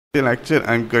In lecture,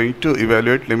 I am going to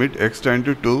evaluate limit x tend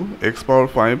to 2 x power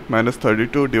 5 minus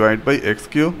 32 divided by x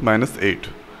cube minus 8.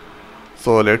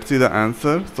 So let's see the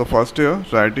answer. So first here,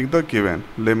 writing the given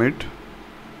limit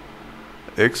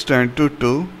x tend to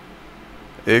 2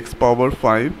 x power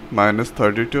 5 minus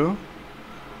 32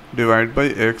 divided by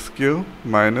x cube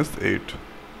minus 8.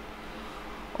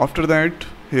 After that,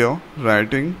 here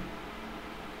writing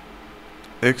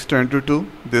x tend to 2,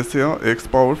 this here x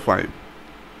power 5.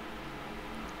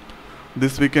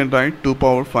 This we can write 2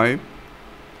 power 5.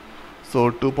 So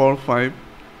 2 power 5,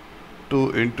 2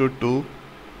 into 2.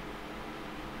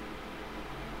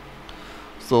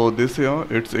 So this here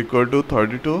it's equal to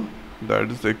 32, that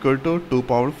is equal to 2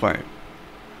 power 5.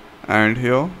 And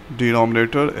here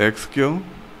denominator x cube,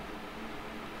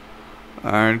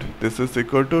 and this is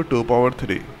equal to 2 power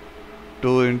 3.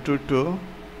 2 into 2,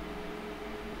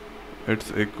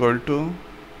 it's equal to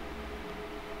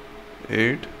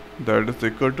 8, that is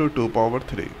equal to 2 power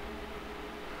 3.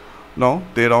 Now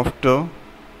thereafter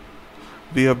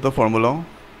we have the formula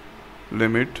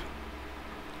limit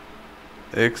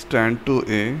x tend to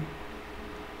a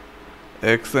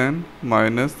xn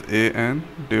minus an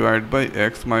divided by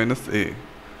x minus a,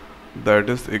 that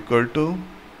is equal to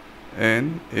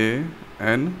n a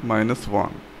n minus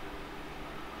 1.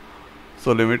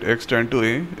 So limit x tend to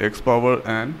a x power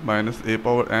n minus a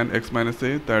power n x minus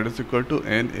a, that is equal to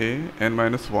n a n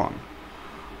minus 1.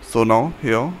 So now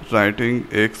here writing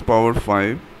x power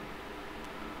 5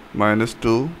 minus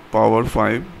 2 power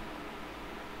 5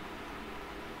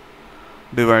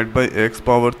 divided by x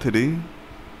power 3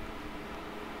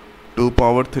 2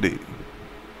 power 3.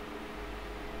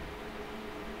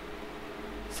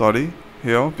 Sorry,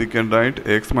 here we can write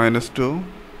x minus 2.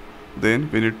 Then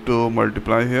we need to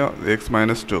multiply here x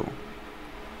minus 2.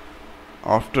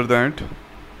 After that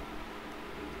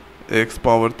x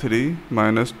power 3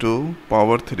 minus 2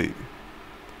 power 3.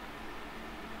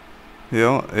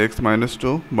 Here x minus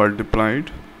 2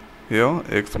 multiplied, here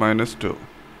x minus 2.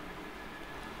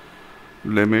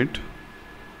 Limit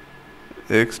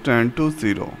x tend to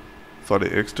 0,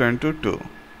 sorry x tend to 2.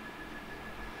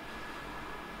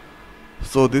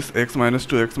 So this x minus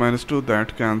 2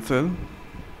 that cancel.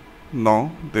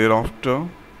 Now thereafter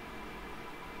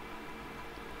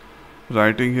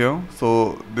writing here,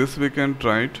 so this we can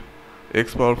write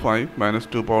x power 5 minus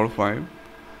 2 power 5.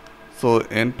 So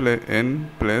n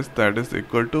place that is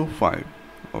equal to 5.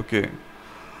 Okay,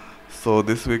 so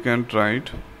this we can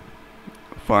write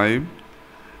 5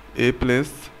 a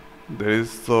place, there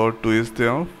is so 2 is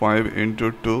there, 5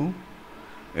 into 2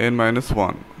 n minus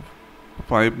 1,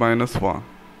 5 minus 1.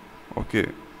 Okay,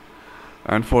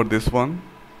 and for this one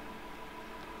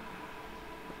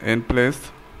n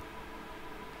place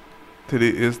 3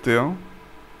 is there,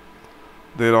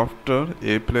 thereafter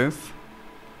a place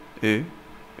a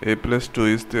plus 2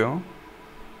 is there,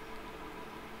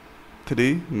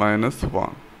 3 minus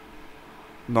 1.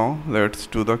 Now let's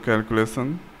do the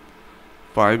calculation.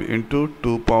 5 into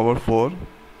 2 power 4,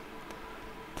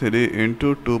 3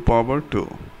 into 2 power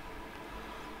 2.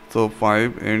 So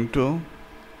 5 into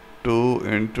 2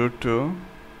 into 2,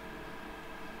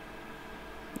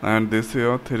 and this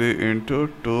here 3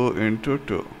 into 2 into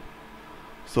 2.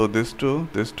 So this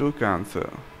 2 cancel.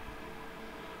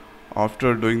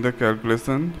 After doing the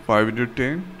calculation, 5 into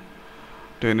 10,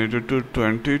 10 into 2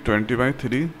 20, 20 by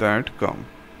 3, that come.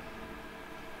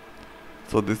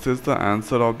 So this is the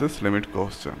answer of this limit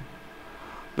question.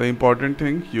 The important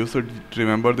thing, you should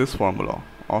remember this formula.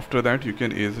 After that you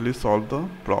can easily solve the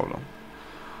problem.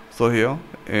 So here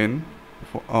n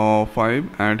 5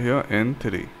 and here n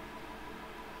 3.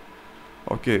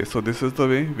 Okay, so this is the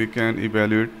way we can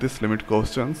evaluate this limit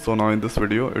question. So now in this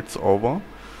video it's over.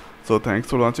 So thanks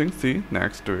for watching. See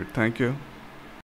next to it. Thank you.